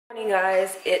Hey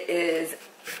guys, it is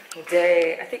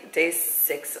I think day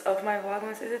 6 of my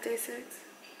Vlogmas. Is it day 6?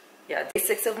 Yeah, day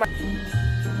 6 of my...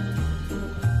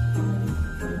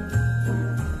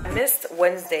 I missed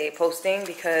Wednesday posting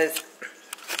because,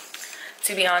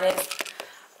 to be honest,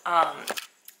 I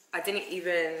didn't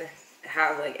even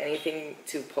have like anything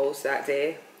to post that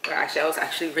day. Or actually, I was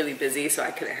actually really busy, so I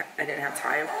didn't have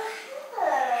time.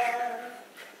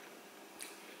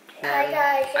 And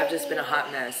I've just been a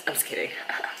hot mess. I'm just kidding.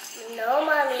 No,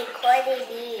 mommy, recording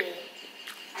me.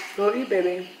 Go eat,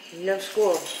 baby. You have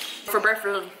school. For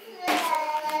breakfast,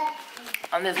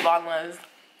 on this Vlogmas,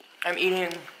 I'm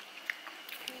eating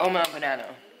oatmeal and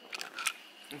banana.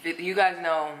 If you guys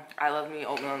know, I love me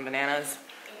oatmeal and bananas.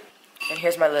 And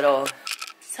here's my little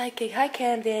psychic. Hi,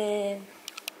 Camden.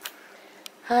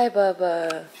 Hi,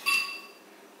 Bubba.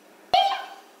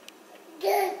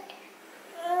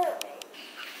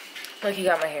 Look, you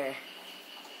got my hair.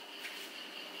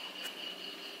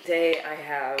 Today I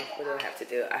have, what do I have to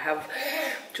do? I have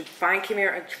to find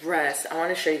Kimira a dress. I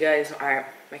want to show you guys my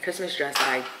Christmas dress that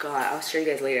I got. I'll show you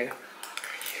guys later.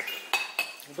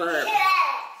 But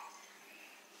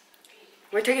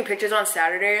we're taking pictures on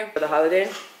Saturday for the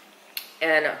holiday.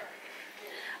 And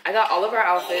I got all of our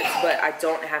outfits, but I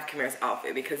don't have Kimira's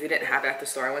outfit because they didn't have it at the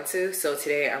store I went to. So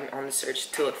today I'm on the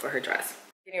search to look for her dress.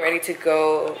 Getting ready to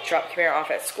go drop Kimira off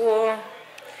at school.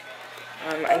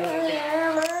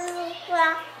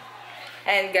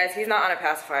 And guys, he's not on a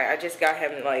pacifier. I just got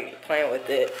him like playing with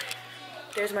it.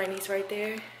 There's my niece right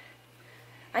there.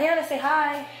 Ayana, say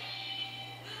hi.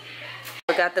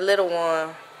 I got the little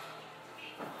one.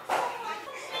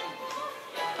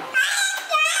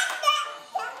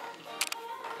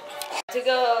 To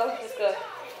go. Let's go.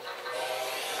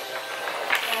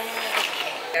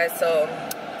 Guys, so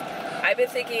I've been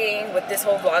thinking with this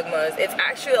whole Vlogmas, it's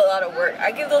actually a lot of work.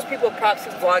 I give those people props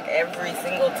who vlog every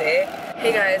single day.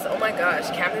 Hey guys, oh my gosh,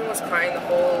 Camden was crying the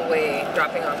whole way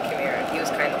dropping off Kimira. He was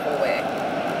crying the whole way.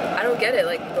 I don't get it.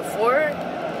 Like before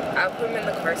I put him in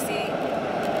the car seat,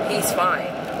 he's fine.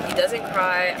 He doesn't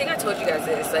cry. I think I told you guys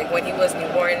this. Like when he was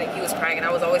newborn, he was crying and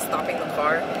I was always stopping the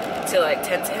car to like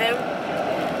tend to him.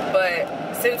 But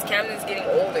since Camden's getting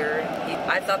older,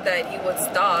 I thought that he would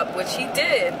stop, which he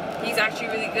did. He's actually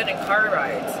really good in car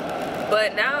rides.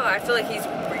 But now I feel like he's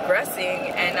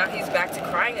regressing and now he's back to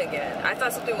crying again. I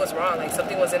thought something was wrong, like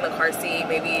something was in the car seat,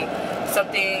 maybe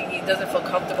something, he doesn't feel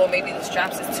comfortable, maybe the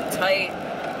straps is too tight.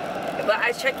 But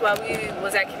I checked while we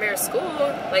was at Kimira's school,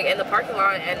 like in the parking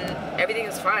lot, and everything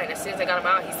was fine. As soon as I got him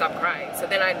out, he stopped crying. So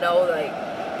then I know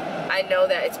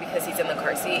that it's because he's in the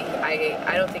car seat.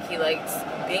 I don't think he likes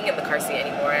being in the car seat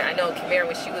anymore. I know Kimira,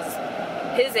 when she was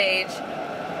his age,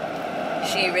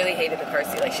 she really hated the car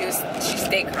seat. Like she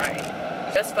stayed crying.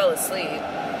 Just fell asleep.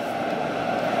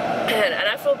 And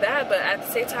I feel bad, but at the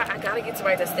same time, I gotta get to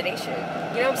my destination.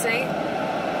 You know what I'm saying?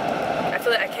 I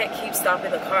feel like I can't keep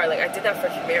stopping the car. Like I did that for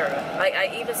Kimira. Like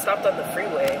I even stopped on the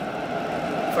freeway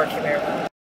for Kimira.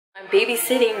 I'm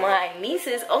babysitting my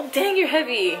nieces. Oh dang, you're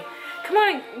heavy. Come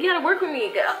on, you gotta work with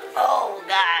me. Oh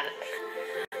God.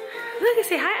 Look, I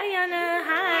say hi, Ayana.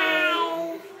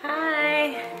 Hi.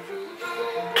 Hi.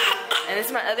 And this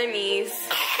is my other niece.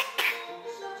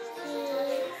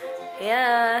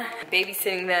 Yeah.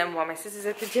 Babysitting them while my sister's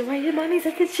at the gym. My mommy's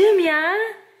at the gym, yeah?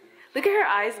 Look at her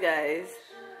eyes, guys.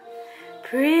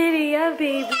 Pretty, yeah,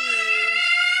 baby.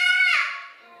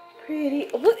 Pretty.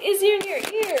 What is in your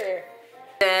ear?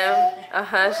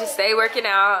 She stay working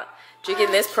out,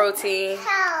 drinking this protein,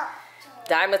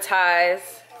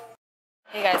 Dimetize.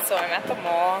 Hey guys, so I'm at the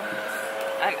mall.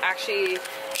 I'm actually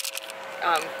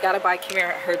gotta buy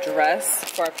Kimira her dress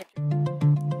for our picture.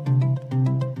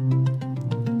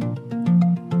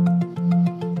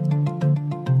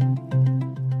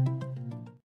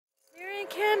 We're in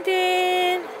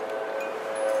Camden.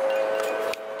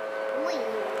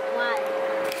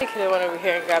 I could have went over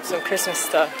here and grabbed some Christmas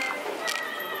stuff.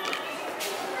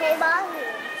 Hey, mommy.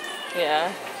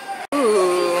 Yeah.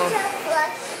 Ooh.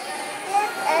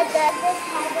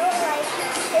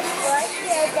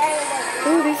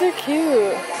 Ooh, these are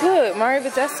cute. Look, Mario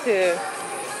Badescu.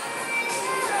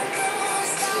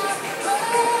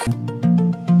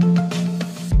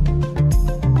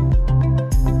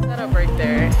 Set up right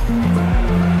there.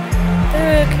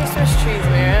 The Christmas trees,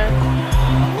 man.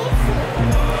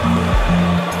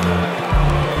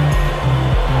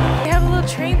 They have a little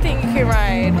train thing you can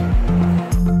ride.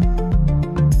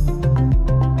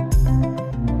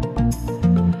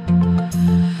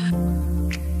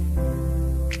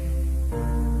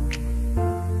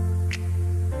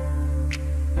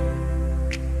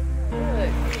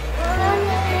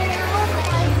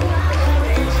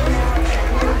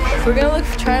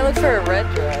 trying to look for a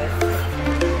red dress.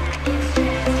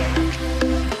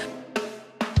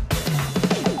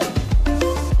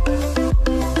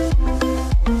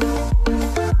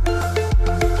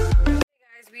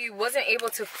 We wasn't able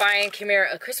to find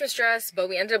Kimira a Christmas dress, but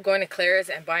we ended up going to Claire's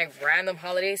and buying random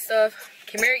holiday stuff.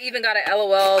 Kimira even got an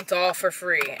LOL doll for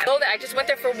free. I just went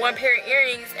there for one pair of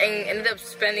earrings and ended up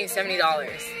spending $70.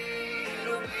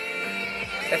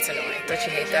 That's annoying. Don't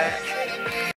you hate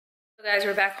that? So guys,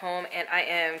 we're back home and I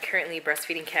am currently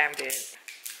breastfeeding Camden.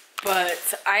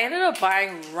 But I ended up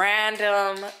buying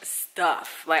random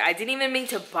stuff. Like, I didn't even mean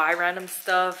to buy random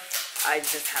stuff. I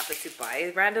just happened to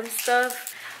buy random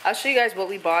stuff. I'll show you guys what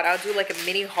we bought. I'll do like a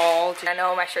mini haul. I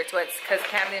know my shirt's wet because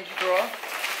Camden drew.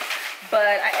 But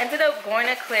I ended up going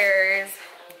to Claire's,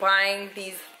 buying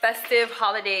these festive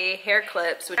holiday hair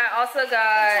clips. I also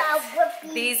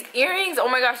got these earrings. Oh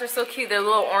my gosh, they're so cute. They're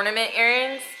little ornament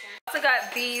earrings. I also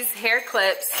got these hair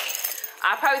clips.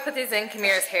 I'll probably put these in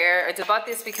Kimira's hair. I bought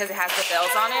this because it has the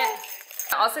bells on it.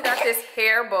 I also got this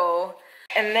hair bow.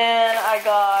 And then I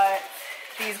got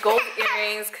these gold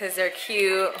earrings because they're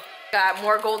cute. Got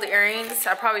more gold earrings.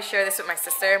 I'll probably share this with my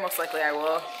sister. Most likely I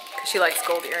will, because she likes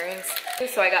gold earrings.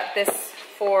 So I got this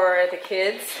for the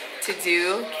kids to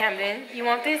do. Camden, you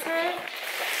want this, huh?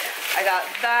 I got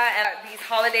that, and I got these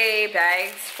holiday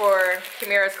bags for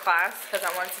Kimira's class because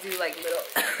I want to do like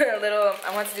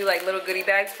little goodie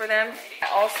bags for them. I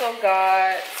also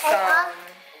got some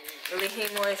really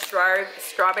English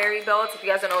strawberry belts. If you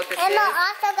guys don't know what this is. And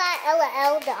I also got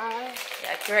LOL doll.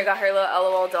 Yeah, Kimira got her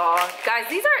little LOL doll. Guys,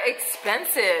 these are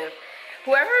expensive.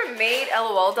 Whoever made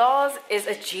LOL dolls is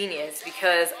a genius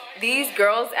because these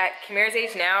girls at Kimira's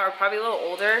age now are probably a little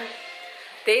older.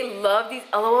 They love these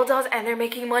LOL dolls and they're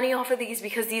making money off of these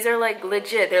because these are like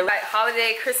legit. They're like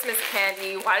holiday Christmas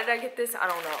candy. Why did I get this? I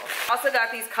don't know. Also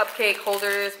got these cupcake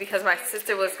holders because my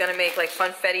sister was gonna make like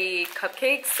funfetti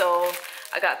cupcakes. So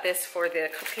I got this for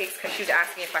the cupcakes because she was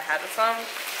asking if I had some,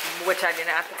 which I didn't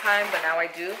at the time, but now I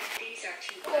do.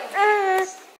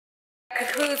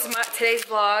 Concludes today's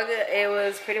vlog. It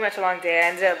was pretty much a long day. I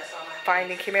ended up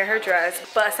finding Kimira her dress.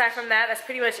 But aside from that, that's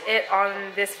pretty much it on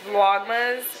this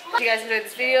Vlogmas. If you guys enjoyed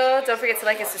this video, don't forget to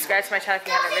like and subscribe to my channel if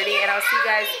you haven't already. And I'll see you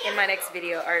guys in my next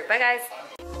video. Alright, bye guys.